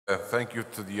Thank you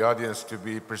to the audience to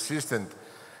be persistent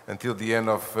until the end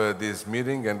of this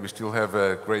meeting, and we still have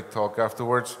a great talk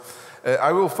afterwards.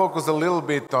 I will focus a little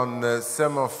bit on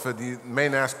some of the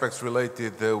main aspects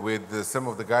related with some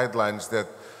of the guidelines that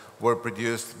were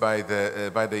produced by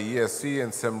the ESC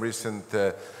and some recent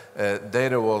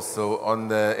data also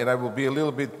on, and I will be a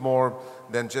little bit more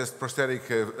than just prosthetic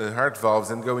heart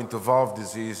valves and go into valve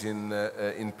disease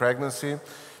in pregnancy.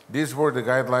 These were the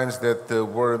guidelines that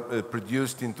were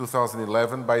produced in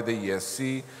 2011 by the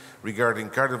ESC regarding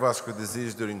cardiovascular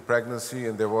disease during pregnancy,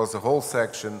 and there was a whole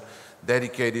section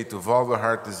dedicated to valvular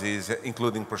heart disease,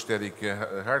 including prosthetic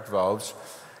heart valves.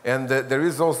 And there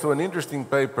is also an interesting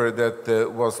paper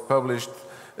that was published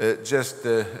just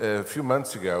a few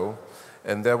months ago,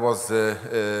 and that was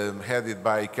headed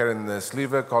by Karen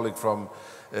Sliva, colleague from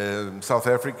South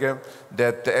Africa,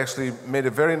 that actually made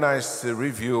a very nice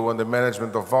review on the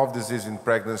management of valve disease in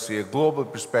pregnancy, a global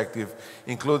perspective,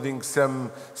 including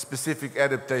some specific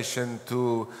adaptation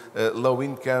to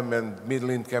low-income and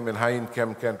middle-income and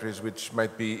high-income countries, which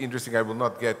might be interesting. I will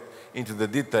not get into the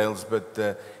details,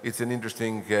 but it's an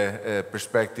interesting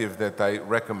perspective that I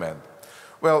recommend.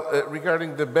 Well,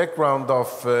 regarding the background of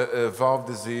valve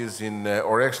disease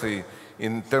or actually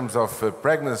in terms of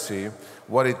pregnancy,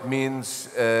 what it means,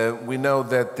 we know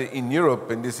that in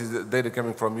Europe, and this is data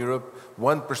coming from Europe,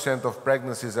 1% of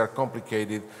pregnancies are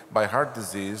complicated by heart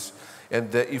disease.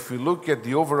 And if we look at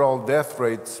the overall death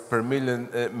rates per million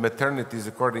maternities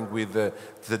according with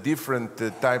the different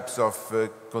types of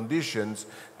conditions,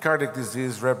 cardiac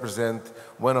disease represents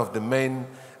one of the main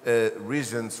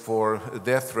reasons for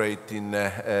death rate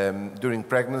during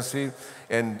pregnancy,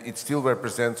 and it still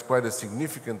represents quite a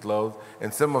significant load.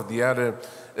 And some of the other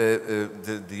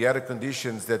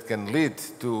conditions that can lead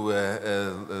to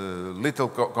little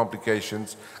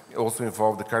complications also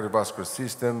involve the cardiovascular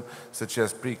system, such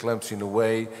as preeclampsia in a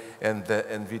way and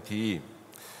VTE.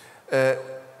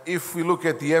 If we look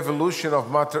at the evolution of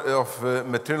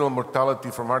maternal mortality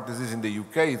from heart disease in the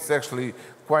UK, it's actually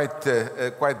quite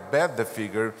bad, the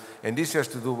figure, and this has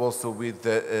to do also with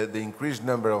the increased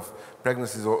number of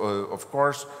pregnancies, of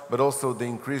course, but also the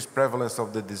increased prevalence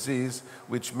of the disease,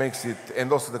 which makes it,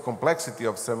 and also the complexity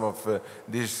of some of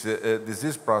these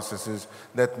disease processes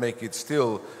that make it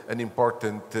still an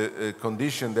important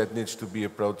condition that needs to be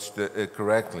approached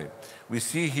correctly. We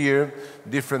see here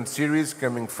different series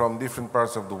coming from different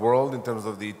parts of the world in terms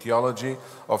of the etiology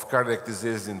of cardiac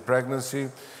disease in pregnancy.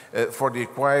 For the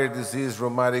acquired disease,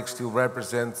 rheumatic still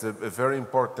represents a very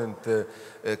important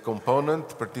component,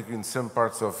 particularly in some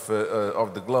parts of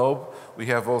the globe. We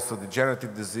have also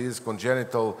degenerative disease,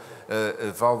 congenital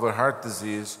valvular heart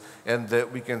disease, and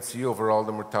we can see overall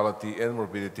the mortality and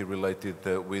morbidity related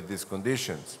with these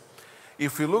conditions.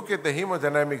 If we look at the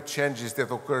hemodynamic changes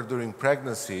that occur during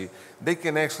pregnancy, they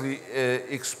can actually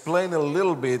explain a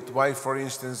little bit why, for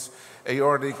instance,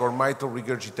 aortic or mitral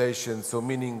regurgitation, so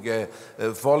meaning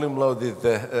volume-loaded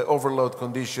overload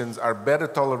conditions, are better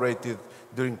tolerated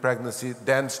during pregnancy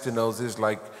than stenosis,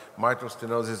 like mitral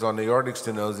stenosis or aortic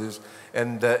stenosis,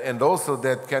 and also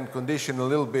that can condition a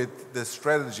little bit the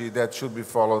strategy that should be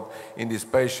followed in these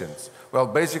patients. Well,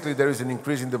 basically there is an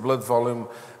increase in the blood volume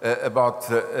about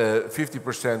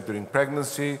 50% during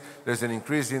pregnancy. There's an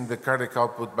increase in the cardiac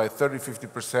output by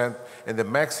 30–50%, and the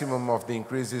maximum of the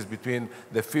increase is between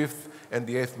the 5th and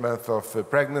the 8th month of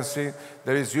pregnancy.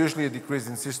 There is usually a decrease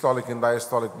in systolic and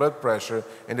diastolic blood pressure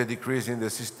and a decrease in the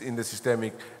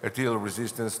systemic arterial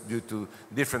resistance due to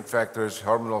different factors,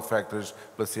 hormonal factors,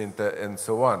 placenta, and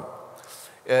so on.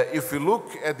 If we look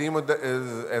at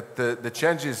the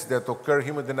changes that occur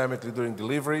hemodynamically during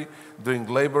delivery, during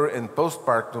labor, and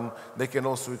postpartum, they can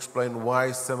also explain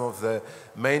why some of the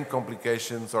main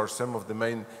complications or some of the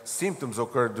main symptoms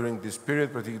occur during this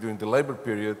period, particularly during the labor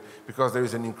period, because there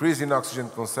is an increase in oxygen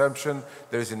consumption,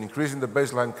 there is an increase in the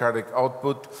baseline cardiac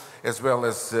output, as well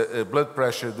as blood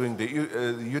pressure during the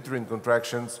uterine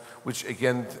contractions, which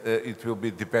again, it will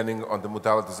be depending on the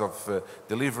modalities of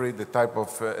delivery, the type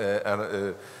of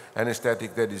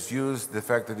anesthetic that is used, the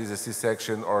fact that it is a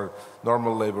C-section or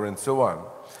normal labor, and so on.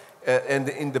 And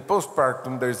in the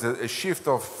postpartum, there is a shift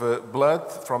of blood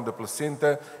from the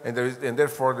placenta, and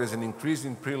therefore there is an increase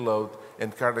in preload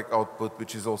and cardiac output,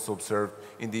 which is also observed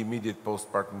in the immediate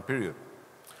postpartum period.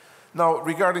 Now,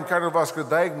 regarding cardiovascular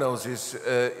diagnosis,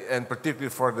 and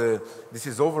particularly this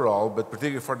is overall, but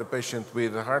particularly for the patient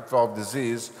with heart valve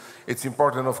disease, it's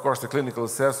important, of course, the clinical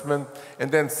assessment,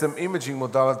 and then some imaging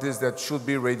modalities that should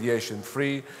be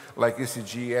radiation-free, like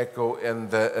ECG, echo, and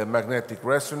magnetic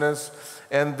resonance.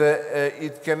 And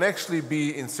it can actually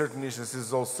be, in certain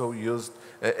instances, also used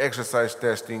exercise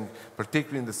testing,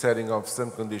 particularly in the setting of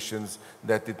some conditions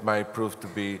that it might prove to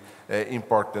be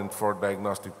important for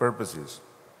diagnostic purposes.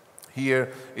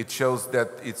 Here, it shows that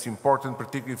it's important,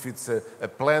 particularly if it's a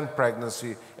planned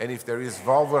pregnancy and if there is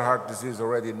valvular heart disease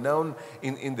already known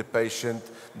in the patient.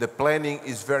 The planning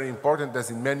is very important,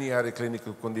 as in many other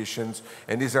clinical conditions,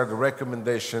 and these are the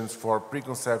recommendations for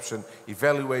preconception,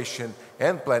 evaluation,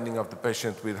 and planning of the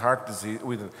patient with heart disease,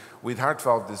 with heart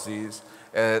valve disease.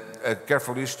 A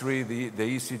careful history, the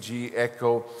ECG,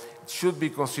 echo, should be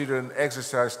considered an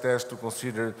exercise test to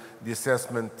consider the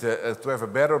assessment, to have a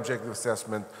better objective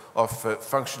assessment of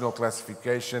functional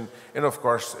classification, and of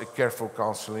course a careful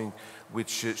counseling which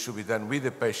should be done with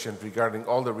the patient regarding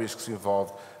all the risks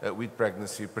involved with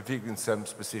pregnancy, particularly in some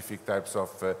specific types of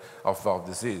valve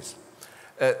disease.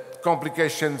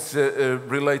 Complications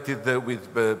related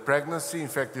with pregnancy,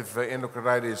 infective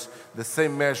endocarditis, the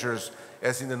same measures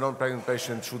as in the non-pregnant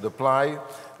patient should apply.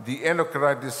 The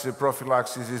endocarditis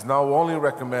prophylaxis is now only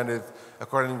recommended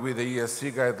according with the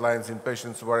ESC guidelines in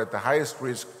patients who are at the highest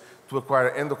risk to acquire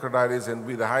endocarditis and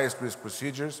with the highest risk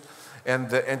procedures.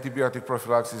 And the antibiotic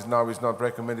prophylaxis now is not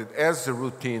recommended as a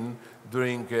routine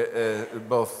during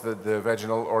both the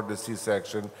vaginal or the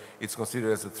C-section. It's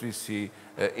considered as a 3C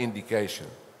indication.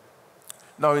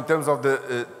 Now, in terms of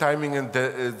the timing and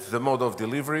the mode of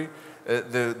delivery,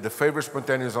 the favored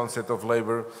spontaneous onset of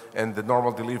labor and the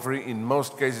normal delivery in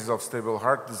most cases of stable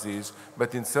heart disease,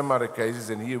 but in some other cases,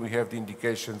 and here we have the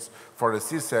indications for a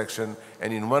C-section,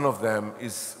 and in one of them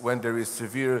is when there is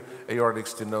severe aortic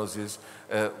stenosis,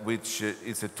 which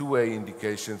is a 2A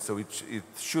indication, so it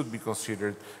should be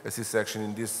considered a C-section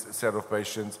in this set of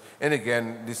patients. And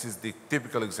again, this is the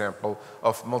typical example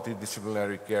of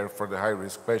multidisciplinary care for the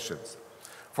high-risk patients.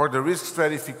 For the risk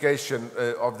stratification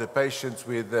of the patients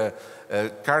with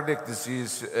cardiac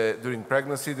disease during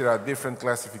pregnancy, there are different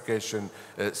classification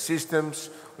systems.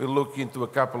 We'll look into a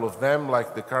couple of them,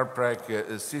 like the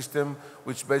CARPRAC system,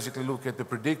 which basically look at the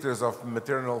predictors of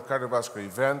maternal cardiovascular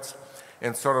events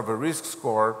and sort of a risk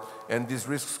score, and this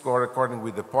risk score according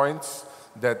with the points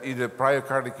that either prior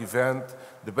cardiac event,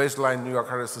 the baseline New York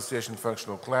Heart Association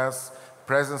functional class,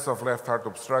 presence of left heart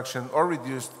obstruction, or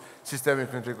reduced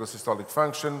systemic ventricular systolic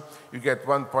function. You get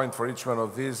 1 point for each one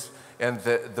of these, and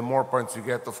the more points you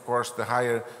get, of course, the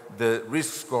higher the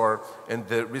risk score and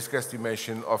the risk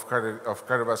estimation of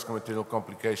cardiovascular maternal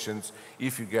complications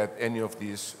if you get any of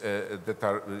these that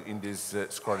are in this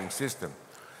scoring system.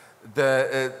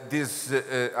 These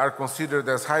are considered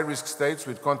as high-risk states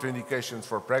with contraindications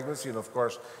for pregnancy, and of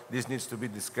course this needs to be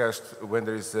discussed when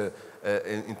there is an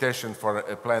intention for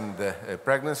a planned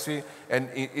pregnancy, and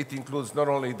it includes not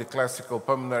only the classical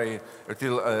pulmonary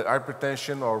arterial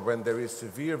hypertension, or when there is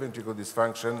severe ventricular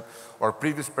dysfunction or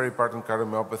previous peripartum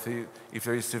cardiomyopathy. If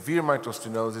there is severe mitral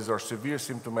stenosis or severe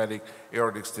symptomatic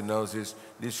aortic stenosis,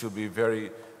 this should be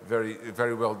very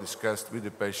well discussed with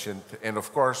the patient. And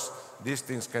of course, these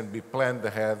things can be planned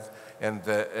ahead, and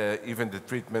even the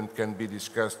treatment can be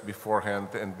discussed beforehand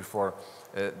and before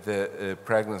the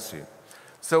pregnancy.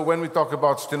 So when we talk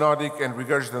about stenotic and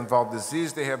regurgitant valve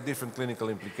disease, they have different clinical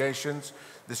implications.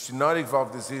 The stenotic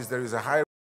valve disease, there is a high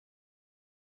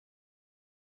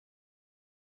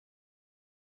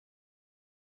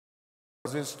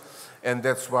and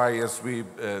that's why, as we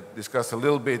discussed a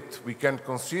little bit, we can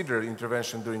consider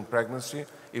intervention during pregnancy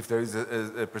if there is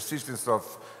a persistence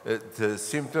of the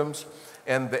symptoms,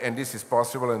 and this is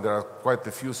possible, and there are quite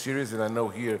a few series, and I know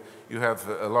here you have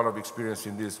a lot of experience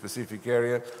in this specific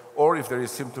area, or if there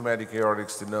is symptomatic aortic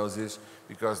stenosis,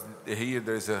 because here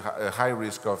there is a high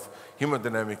risk of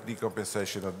hemodynamic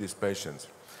decompensation of these patients.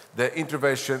 The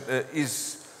intervention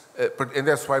and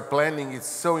that's why planning is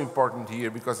so important here,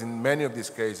 because in many of these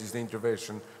cases the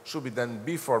intervention should be done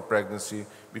before pregnancy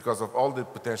because of all the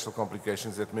potential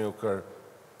complications that may occur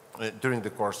during the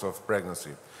course of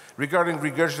pregnancy. Regarding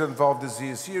regurgitant valve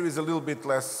disease, here is a little bit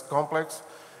less complex.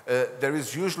 There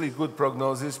is usually good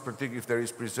prognosis, particularly if there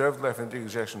is preserved left ventricular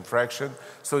ejection fraction.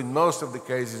 So in most of the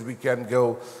cases we can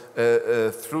go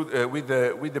through with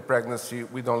the pregnancy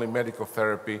with only medical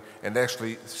therapy, and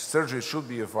actually surgery should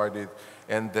be avoided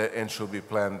and should be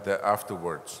planned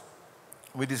afterwards.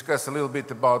 We discussed a little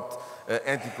bit about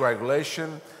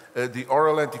anticoagulation. The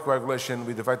oral anticoagulation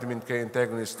with the vitamin K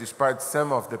antagonist, despite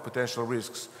some of the potential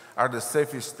risks, are the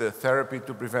safest therapy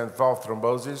to prevent valve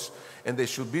thrombosis, and they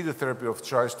should be the therapy of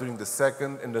choice during the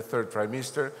second and the third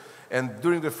trimester. And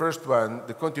during the first one,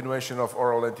 the continuation of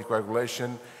oral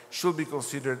anticoagulation should be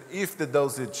considered if the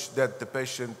dosage that the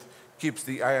patient keeps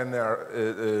the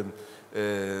INR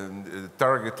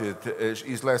targeted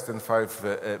is less than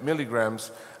 5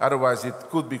 milligrams. Otherwise, it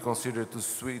could be considered to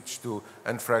switch to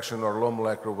unfractionated or low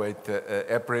molecular weight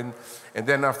heparin. And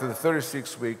then after the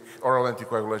 36-week, oral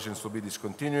anticoagulations will be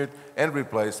discontinued and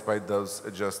replaced by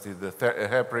dose-adjusted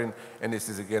heparin. And this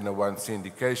is again a 1C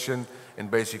indication.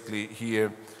 And basically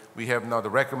here, we have now the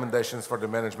recommendations for the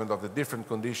management of the different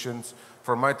conditions.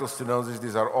 For mitral stenosis,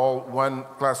 these are all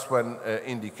class 1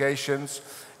 indications.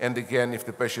 And again, if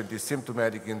the patient is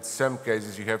symptomatic, in some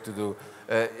cases you have to do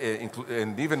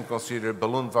and even consider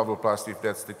balloon valvuloplasty if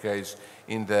that's the case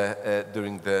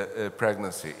during the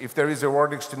pregnancy. If there is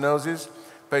aortic stenosis,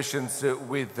 patients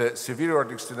with severe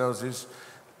aortic stenosis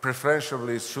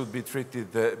preferentially should be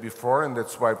treated before, and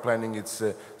that's why planning is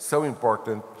so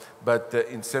important. But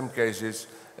in some cases,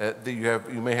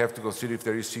 you may have to consider if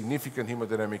there is significant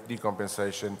hemodynamic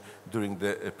decompensation during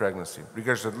the pregnancy.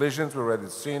 Regurgitated lesions, we've already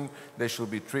seen, they should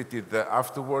be treated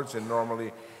afterwards, and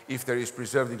normally, if there is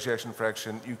preserved ejection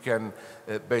fraction, you can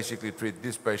basically treat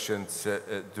these patients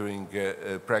during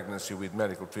pregnancy with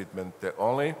medical treatment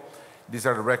only. These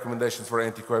are the recommendations for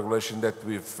anticoagulation that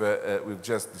we've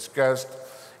just discussed.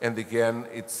 And again,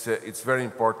 it's very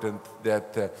important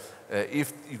that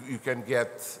if you can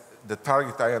get the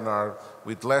target INR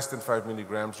with less than 5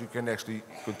 milligrams, you can actually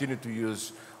continue to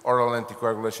use oral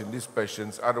anticoagulation in these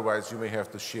patients. Otherwise, you may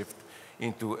have to shift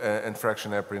into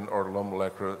unfractionated heparin or low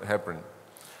molecular heparin.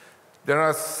 There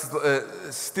are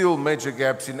still major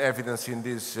gaps in evidence in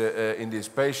these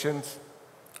patients.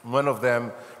 One of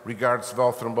them regards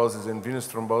valve thrombosis and venous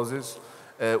thrombosis.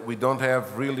 We don't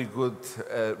have really good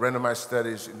randomized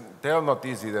studies. They are not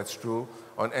easy, that's true,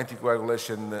 on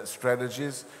anticoagulation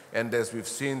strategies. And as we've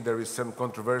seen, there is some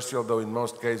controversy, although in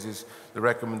most cases the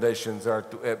recommendations are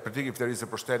to, particularly if there is a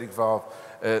prosthetic valve,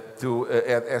 to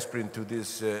add aspirin to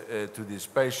these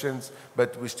patients.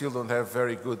 But we still don't have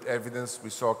very good evidence.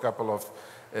 We saw a couple of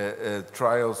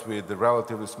trials with the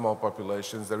relatively small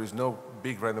populations. There is no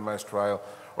big randomized trial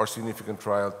or significant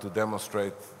trial to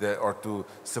demonstrate or to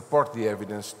support the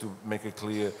evidence to make a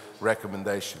clear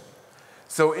recommendation.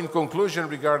 So in conclusion,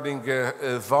 regarding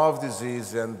valve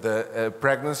disease and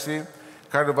pregnancy,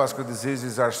 cardiovascular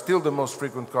diseases are still the most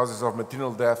frequent causes of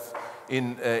maternal death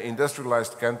in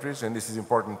industrialized countries, and this is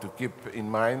important to keep in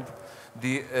mind.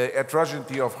 The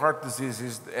heterogeneity of heart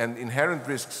diseases and inherent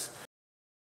risks